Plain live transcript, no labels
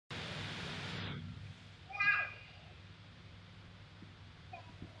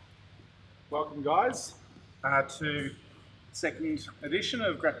Welcome guys to second edition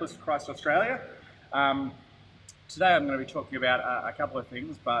of Grapplers for Christ Australia. Today I'm going to be talking about a couple of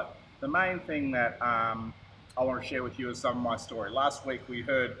things, but the main thing that I want to share with you is some of my story. Last week we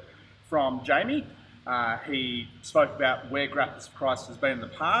heard from Jamie. He spoke about where Grapplers for Christ has been in the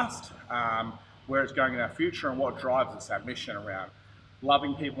past, where it's going in our future, and what drives us, our mission around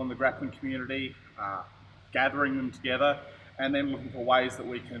loving people in the grappling community, gathering them together, and then looking for ways that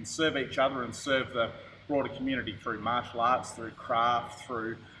we can serve each other and serve the broader community through martial arts, through craft,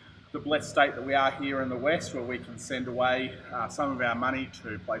 through the blessed state that we are here in the West, where we can send away some of our money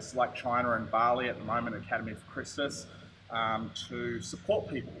to places like China and Bali at the moment, Academy for Christus, to support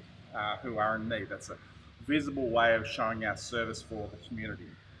people who are in need. That's a visible way of showing our service for the community.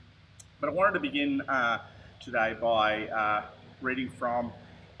 But I wanted to begin today by reading from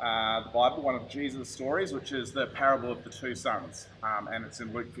the Bible, one of Jesus' stories, which is the parable of the two sons, and it's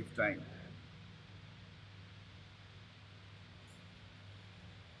in Luke 15.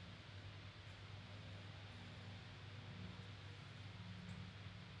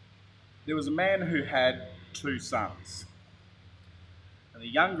 There was a man who had two sons, and the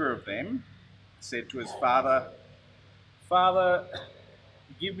younger of them said to his father, "Father,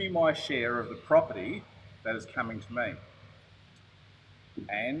 give me my share of the property that is coming to me."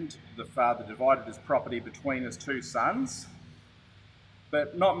 And the father divided his property between his two sons.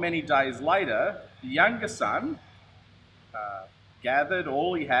 But not many days later, the younger son gathered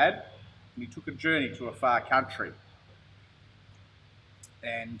all he had, and he took a journey to a far country.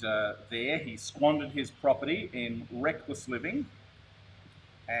 And there he squandered his property in reckless living,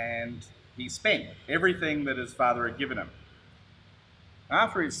 and he spent everything that his father had given him.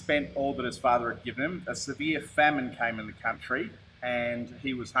 After he spent all that his father had given him, a severe famine came in the country, and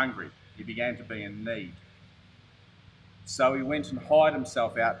he was hungry. He began to be in need. So he went and hired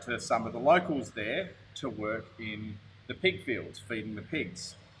himself out to some of the locals there to work in the pig fields, feeding the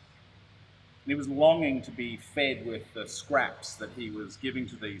pigs. And he was longing to be fed with the scraps that he was giving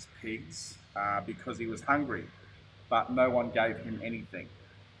to these pigs because he was hungry, but no one gave him anything.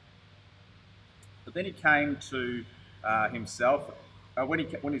 But then he came to himself, when he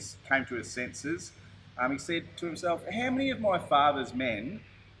came to his senses, he said to himself, "How many of my father's men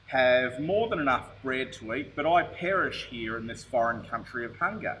have more than enough bread to eat, but I perish here in this foreign country of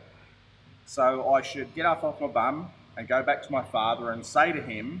hunger? So I should get up off my bum and go back to my father and say to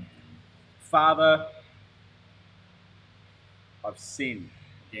him, 'Father, I've sinned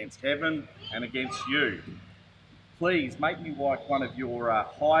against heaven and against you. Please make me like one of your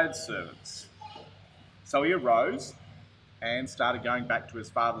hired servants.' So he arose and started going back to his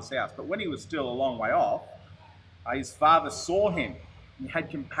father's house. But when he was still a long way off, his father saw him and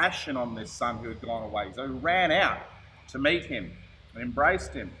had compassion on this son who had gone away. So he ran out to meet him and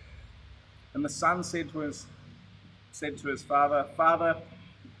embraced him. And the son said to his father, 'Father,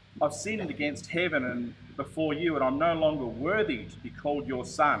 I've sinned against heaven and before you, and I'm no longer worthy to be called your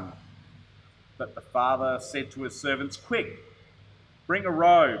son.' But the father said to his servants, 'Quick, bring a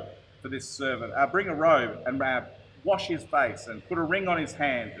robe for this servant. Bring a robe and wash his face and put a ring on his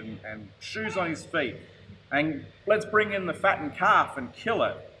hand and shoes on his feet. And let's bring in the fattened calf and kill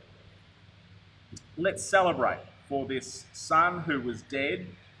it. Let's celebrate, for this son who was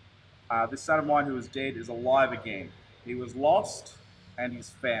dead, this son of mine who was dead is alive again. He was lost and he's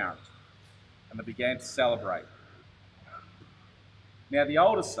found.' And they began to celebrate. Now the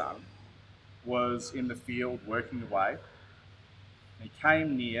older son was in the field working away. And he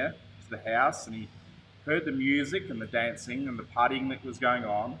came near to the house and he heard the music and the dancing and the partying that was going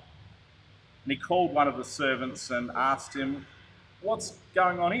on. And he called one of the servants and asked him, 'What's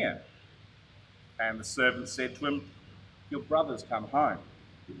going on here?' And the servant said to him, 'Your brother's come home,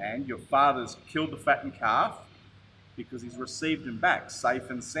 and your father's killed the fattened calf because he's received him back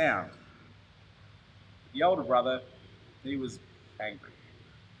safe and sound.' The older brother, he was angry,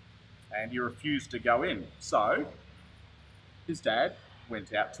 and he refused to go in. So his dad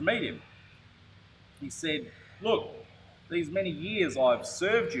went out to meet him. He said, 'Look, these many years I've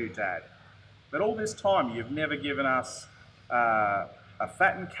served you, Dad, but all this time you've never given us a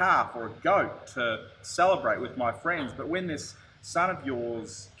fattened calf or a goat to celebrate with my friends. But when this son of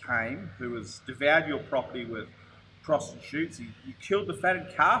yours came, who has devoured your property with prostitutes, you killed the fatted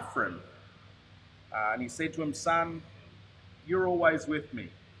calf for him.' And he said to him, 'Son, you're always with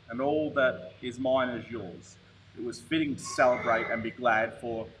me, and all that is mine is yours. It was fitting to celebrate and be glad,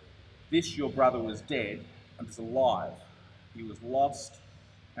 for this your brother was dead and is alive. He was lost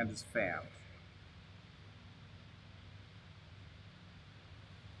and is found.'"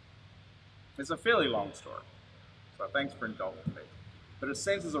 It's a fairly long story, so thanks for indulging me. but it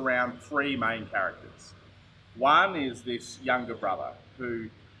centres around three main characters. One is this younger brother who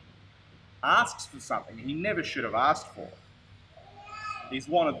asks for something he never should have asked for. He's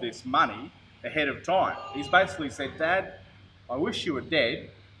wanted this money ahead of time. He's basically said, Dad, I wish you were dead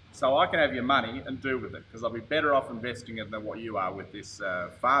so I can have your money and do with it, because I'll be better off investing it than what you are with this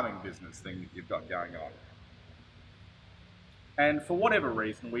farming business thing that you've got going on. And for whatever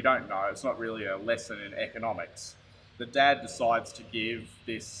reason, we don't know, it's not really a lesson in economics, the dad decides to give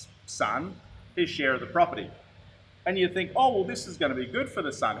this son his share of the property. And you think, oh, well, this is going to be good for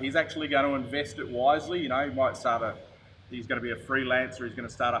the son. He's actually going to invest it wisely. You know, he's going to be a freelancer, he's going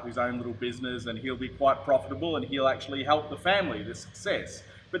to start up his own little business, and he'll be quite profitable, and he'll actually help the family to success.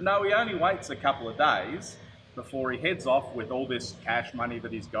 But no, he only waits a couple of days before he heads off with all this cash money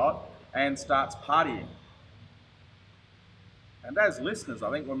that he's got and starts partying. And as listeners, I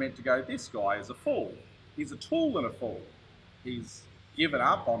think we're meant to go, this guy is a fool. He's a tool and a fool. He's given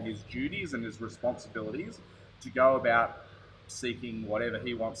up on his duties and his responsibilities to go about seeking whatever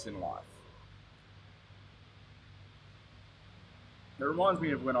he wants in life. It reminds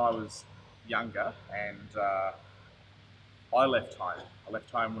me of when I was younger and I left home. I left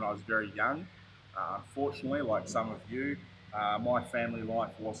home when I was very young. Unfortunately, like some of you, my family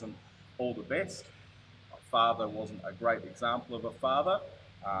life wasn't all the best. My father wasn't a great example of a father,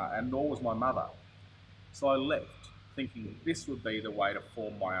 and nor was my mother. So I left, thinking this would be the way to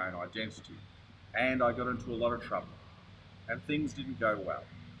form my own identity. And I got into a lot of trouble, and things didn't go well.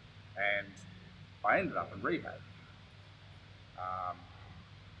 And I ended up in rehab.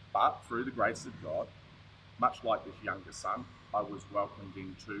 But through the grace of God, much like this younger son, I was welcomed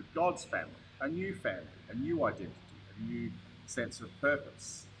into God's family, a new identity, a new sense of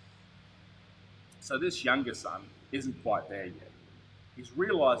purpose. So this younger son isn't quite there yet. He's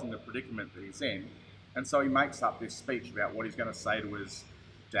realising the predicament that he's in, and so he makes up this speech about what he's going to say to his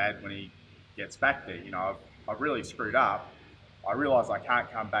dad when he gets back there. You know, I've really screwed up. I realise I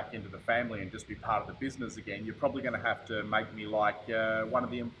can't come back into the family and just be part of the business again. You're probably going to have to make me like one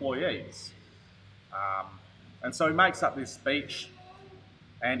of the employees. And so he makes up this speech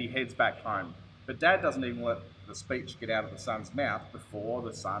and he heads back home. But Dad doesn't even let the speech get out of the son's mouth before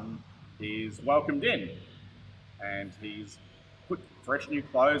the son is welcomed in. And he's put fresh new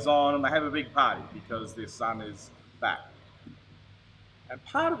clothes on and they have a big party because this son is back. And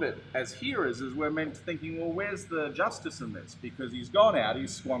part of it, as hearers, is we're meant to thinking, well, where's the justice in this? Because he's gone out,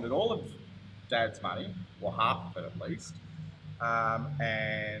 he's squandered all of Dad's money, or half of it at least,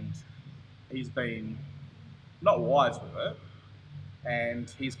 and he's been not wise with it, and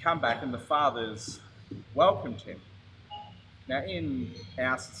he's come back and the father's welcomed him. Now, in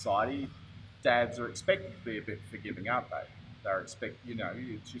our society, dads are expected to be a bit forgiving, aren't they? They're you know,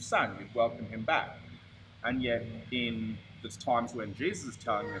 it's your son, you'd welcome him back. And yet, in the times when Jesus is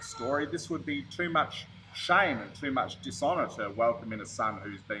telling this story, this would be too much shame and too much dishonour to welcome in a son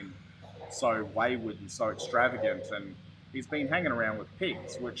who's been so wayward and so extravagant, and he's been hanging around with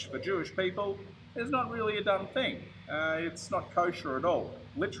pigs, which for Jewish people is not really a done thing. It's not kosher at all,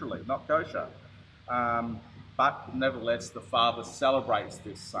 literally not kosher. But nevertheless, the father celebrates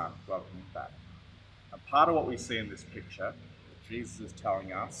this son, welcoming back. And part of what we see in this picture, that Jesus is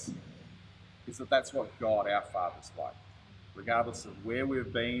telling us, is that that's what God, our Father's like. Regardless of where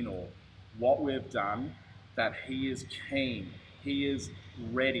we've been or what we've done, that he is keen, he is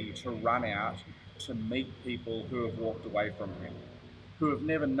ready to run out to meet people who have walked away from him, who have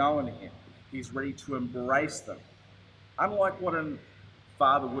never known him. He's ready to embrace them. Unlike what a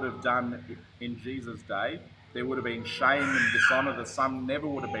father would have done in Jesus' day, there would have been shame and dishonour. The son never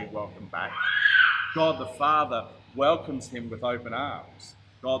would have been welcomed back. God the Father welcomes him with open arms.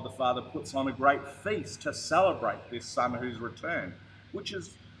 God the Father puts on a great feast to celebrate this son who's returned, which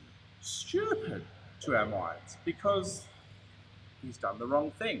is stupid to our minds because he's done the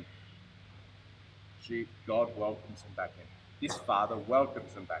wrong thing. God welcomes him back in. This father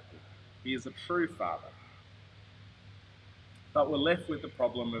welcomes him back in. He is a true father. But we're left with the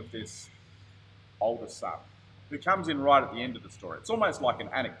problem of this older son who comes in right at the end of the story. It's almost like an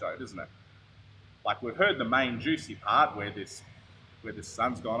anecdote, isn't it? Like we've heard the main juicy part where this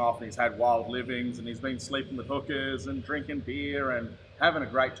son's gone off and he's had wild livings and he's been sleeping with hookers and drinking beer and having a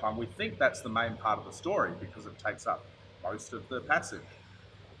great time. We think that's the main part of the story because it takes up most of the passage.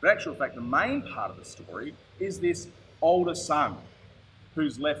 But in actual fact, the main part of the story is this older son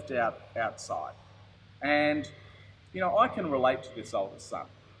who's left outside. And, you know, I can relate to this older son.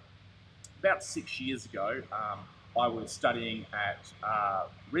 About 6 years ago, I was studying at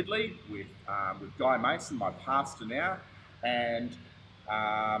Ridley with Guy Mason, my pastor now, and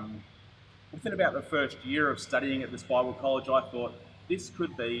within about the first year of studying at this Bible college, I thought, this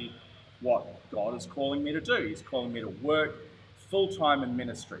could be what God is calling me to do. He's calling me to work full-time in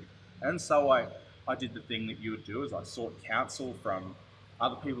ministry. And so I did the thing that you would do, is I sought counsel from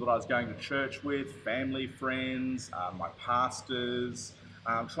other people that I was going to church with, family, friends, my pastors,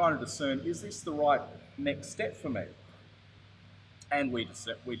 trying to discern, is this the right next step for me? And we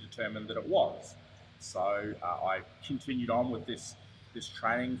determined that it was. So I continued on with this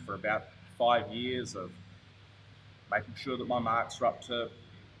training for about 5 years of making sure that my marks were up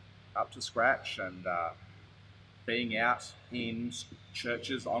to scratch, and being out in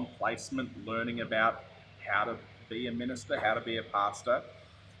churches on placement, learning about how to be a minister, how to be a pastor.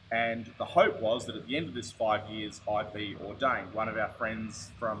 And the hope was that at the end of this 5 years, I'd be ordained. One of our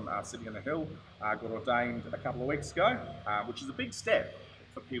friends from Sitting on the Hill got ordained a couple of weeks ago, which is a big step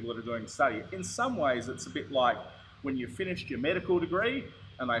for people that are doing study. In some ways, it's a bit like when you've finished your medical degree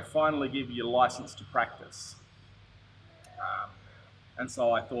and they finally give you your license to practice. And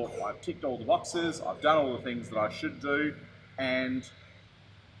so I thought, well, I've ticked all the boxes, I've done all the things that I should do, and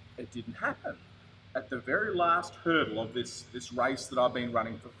it didn't happen. At the very last hurdle of this race that I've been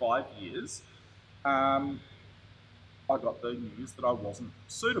running for 5 years, I got the news that I wasn't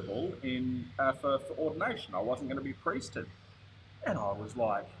suitable for ordination. I wasn't going to be priested. And I was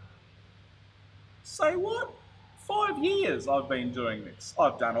like, say what? 5 years I've been doing this.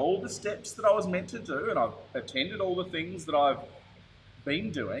 I've done all the steps that I was meant to do, and I've attended all the things that I've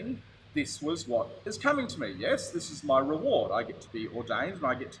been doing. This was what is coming to me. Yes, this is my reward. I get to be ordained and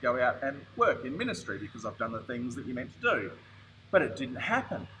I get to go out and work in ministry because I've done the things that you're meant to do. But it didn't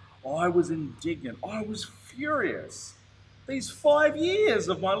happen. I was indignant. I was furious. These 5 years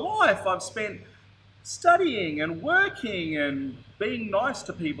of my life I've spent studying and working and being nice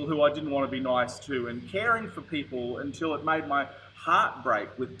to people who I didn't want to be nice to, and caring for people until it made my heart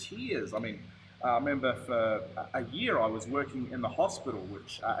break with tears. I mean, I remember for a year I was working in the hospital,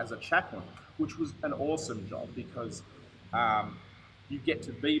 which as a chaplain, which was an awesome job because you get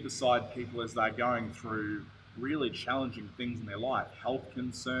to be beside people as they're going through really challenging things in their life, health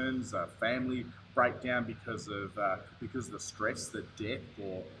concerns, family breakdown because of the stress that death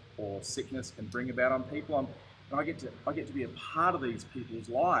or sickness can bring about on people. And I get to be a part of these people's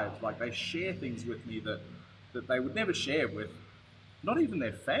lives. Like, they share things with me that they would never share with not even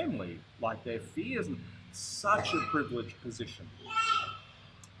their family, like their fears, and such a privileged position.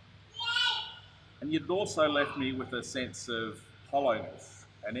 And yet it also left me with a sense of hollowness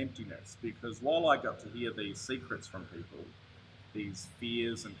and emptiness, because while I got to hear these secrets from people, these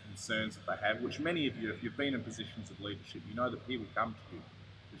fears and concerns that they have, which many of you, if you've been in positions of leadership, you know that people come to you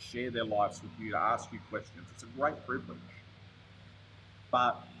to share their lives with you, to ask you questions. It's a great privilege.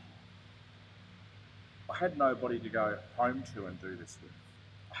 But I had nobody to go home to and do this with.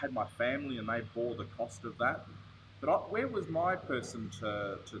 I had my family and they bore the cost of that. But where was my person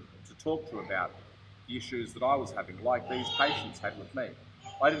to talk to about the issues that I was having, like these patients had with me?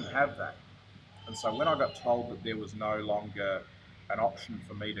 I didn't have that. And so when I got told that there was no longer an option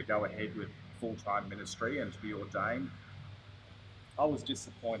for me to go ahead with full-time ministry and to be ordained, I was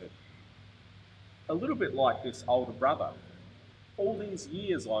disappointed. A little bit like this older brother. All these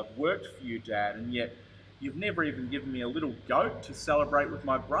years I've worked for you, Dad, and yet you've never even given me a little goat to celebrate with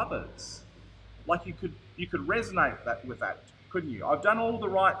my brothers. Like, you could resonate with that, couldn't you? I've done all the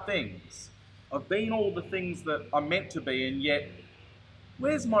right things. I've been all the things that I'm meant to be, and yet,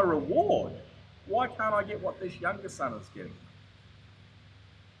 where's my reward? Why can't I get what this younger son is getting?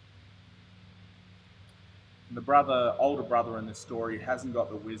 And the older brother in this story hasn't got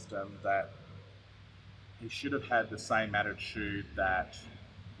the wisdom that he should have had the same attitude that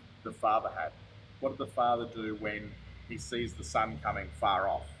the father had. What did the father do when he sees the son coming far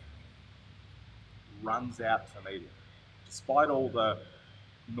off? Runs out to meet him. Despite all the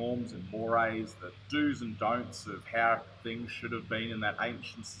norms and mores, the do's and don'ts of how things should have been in that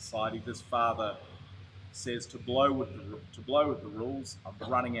ancient society, this father says, to blow with the rules, I'm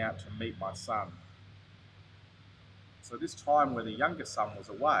running out to meet my son. So this time where the younger son was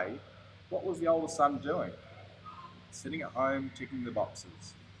away, what was the older son doing? Sitting at home, ticking the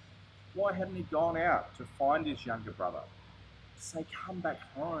boxes. Why hadn't he gone out to find his younger brother? To say, come back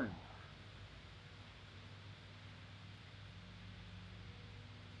home.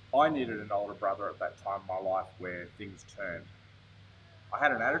 I needed an older brother at that time in my life where things turned. I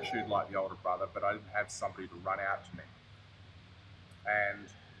had an attitude like the older brother, but I didn't have somebody to run out to me. And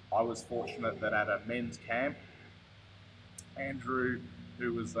I was fortunate that at a men's camp, Andrew,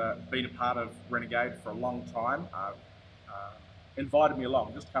 who was been a part of Renegade for a long time, invited me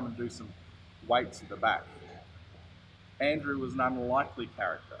along, just come and do some weights at the back. Andrew was an unlikely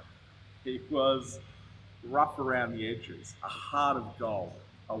character. He was rough around the edges, a heart of gold,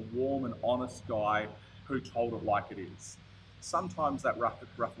 a warm and honest guy who told it like it is. Sometimes that ruffled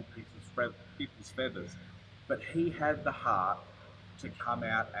people's feathers, but he had the heart to come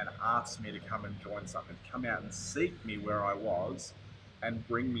out and ask me to come and join something, to come out and seek me where I was and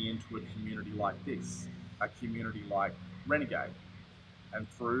bring me into a community like this, a community like Renegade. And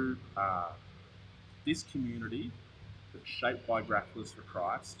through this community that's shaped by Grapplers for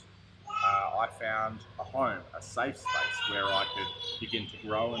Christ, I found a home, a safe space where I could begin to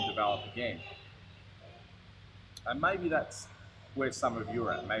grow and develop again. And maybe that's where some of you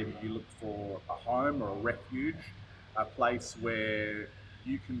are at. Maybe you look for a home or a refuge, a place where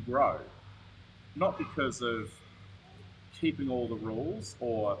you can grow, not because of keeping all the rules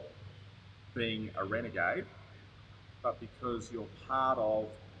or being a renegade, but because you're part of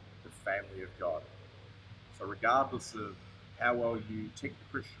the family of God. So regardless of how well you tick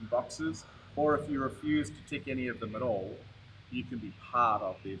the Christian boxes, or if you refuse to tick any of them at all, you can be part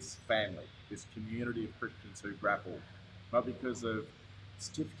of this family, this community of Christians who grapple, not because of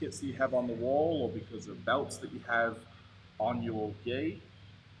certificates that you have on the wall or because of belts that you have on your gi,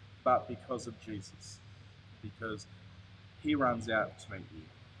 but because of Jesus, because he runs out to meet you.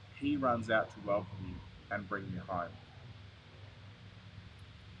 He runs out to welcome you and bring you home.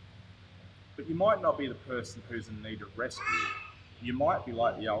 But you might not be the person who's in need of rescue. You might be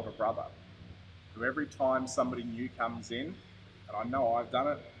like the older brother, who every time somebody new comes in, and I know I've done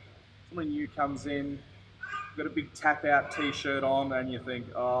it, somebody new comes in, got a big tap out t-shirt on, and you think,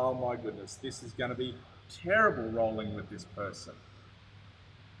 oh my goodness, this is going to be terrible rolling with this person.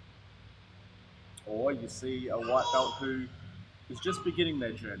 Or you see a white belt who is just beginning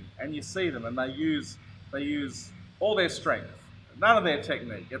their journey, and you see them and they use all their strength, none of their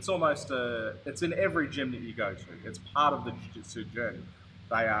technique. It's almost it's in every gym that you go to. It's part of the jiu-jitsu journey.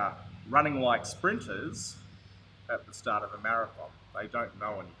 They are running like sprinters at the start of a marathon. They don't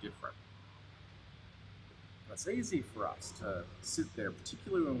know any different. It's easy for us to sit there,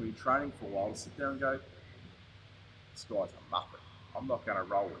 particularly when we're training for a while, to sit there and go, this guy's a muppet. I'm not going to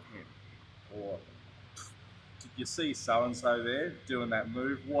roll with him. Or, did you see so-and-so there doing that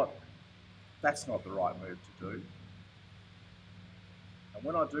move? What? That's not the right move to do. And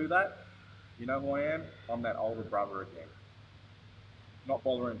when I do that, you know who I am? I'm that older brother again. Not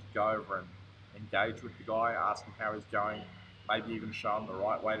bothering to go over and engage with the guy, ask him how he's going, maybe even show him the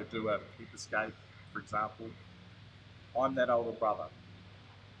right way to do a hip escape, for example. I'm that older brother.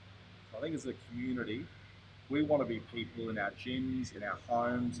 So I think as a community, we want to be people in our gyms, in our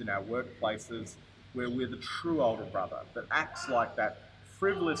homes, in our workplaces, where we're the true older brother that acts like that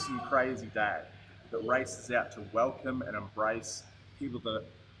frivolous and crazy dad that races out to welcome and embrace people that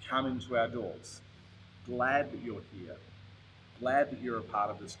come into our doors. Glad that you're here. Glad that you're a part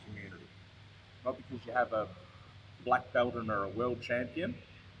of this community. Not because you have a black belt and are a world champion,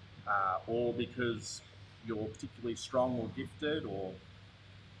 or because you're particularly strong or gifted,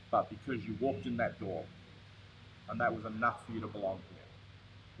 but because you walked in that door and that was enough for you to belong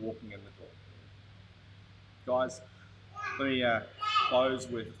here, walking in the door. Guys, let me close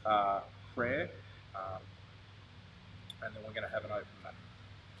with prayer, and then we're going to have an open night.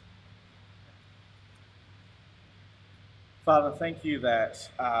 Father, thank you that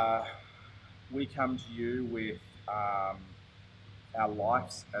we come to you with our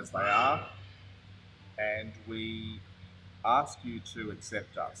lives as they are, and we ask you to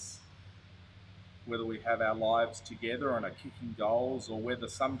accept us. Whether we have our lives together and are kicking goals, or whether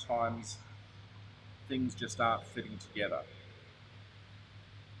sometimes things just aren't fitting together.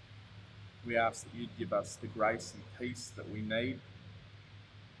 We ask that you'd give us the grace and peace that we need,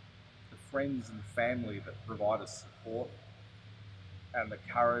 the friends and family that provide us support, and the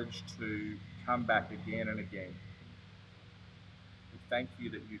courage to come back again and again. We thank you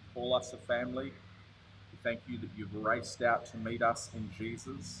that you call us a family. We thank you that you've raced out to meet us in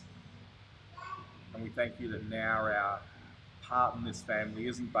Jesus. And we thank you that now our part in this family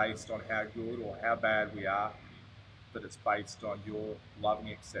isn't based on how good or how bad we are, but it's based on your loving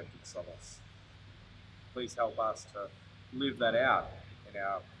acceptance of us. Please help us to live that out in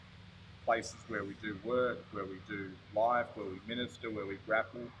our places where we do work, where we do life, where we minister, where we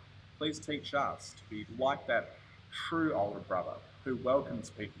grapple. Please teach us to be like that true older brother who welcomes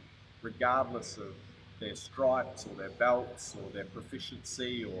people regardless of their stripes or their belts or their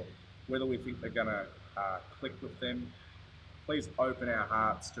proficiency or whether we think they're going to click with them. Please open our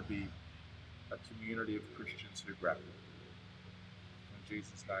hearts to be a community of Christians who grapple. In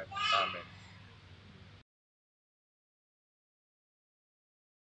Jesus' name, amen.